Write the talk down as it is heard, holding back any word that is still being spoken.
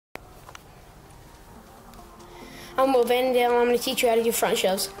I'm Will Vandendaele. I'm going to teach you how to do front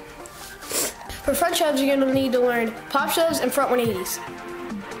shoves. For front shoves, you're going to need to learn pop shoves and front 180s.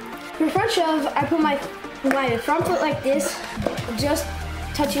 For front shove, I put my front foot like this, just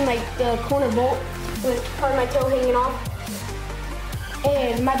touching like the corner bolt with part of my toe hanging off.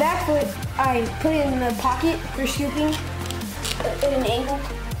 And my back foot, I put it in the pocket for scooping at an angle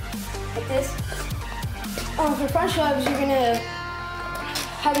like this. For front shoves, you're going to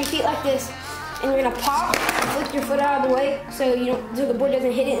have your feet like this, and you're gonna pop, flick your foot out of the way so the board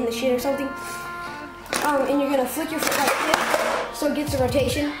doesn't hit it in the shin or something. And you're gonna flick your foot like this so it gets a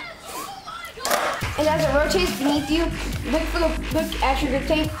rotation. And as it rotates beneath you, look at your grip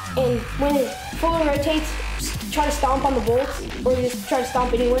tape, and when it fully rotates, try to stomp on the bolts, or just try to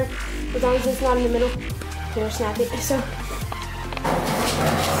stomp anywhere, as long as it's not in the middle. You'll snap it. So.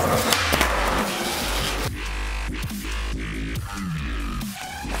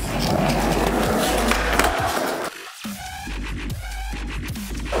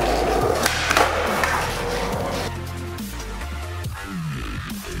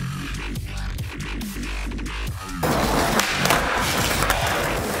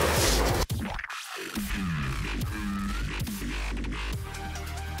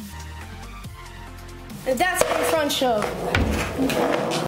 And that's the front shove.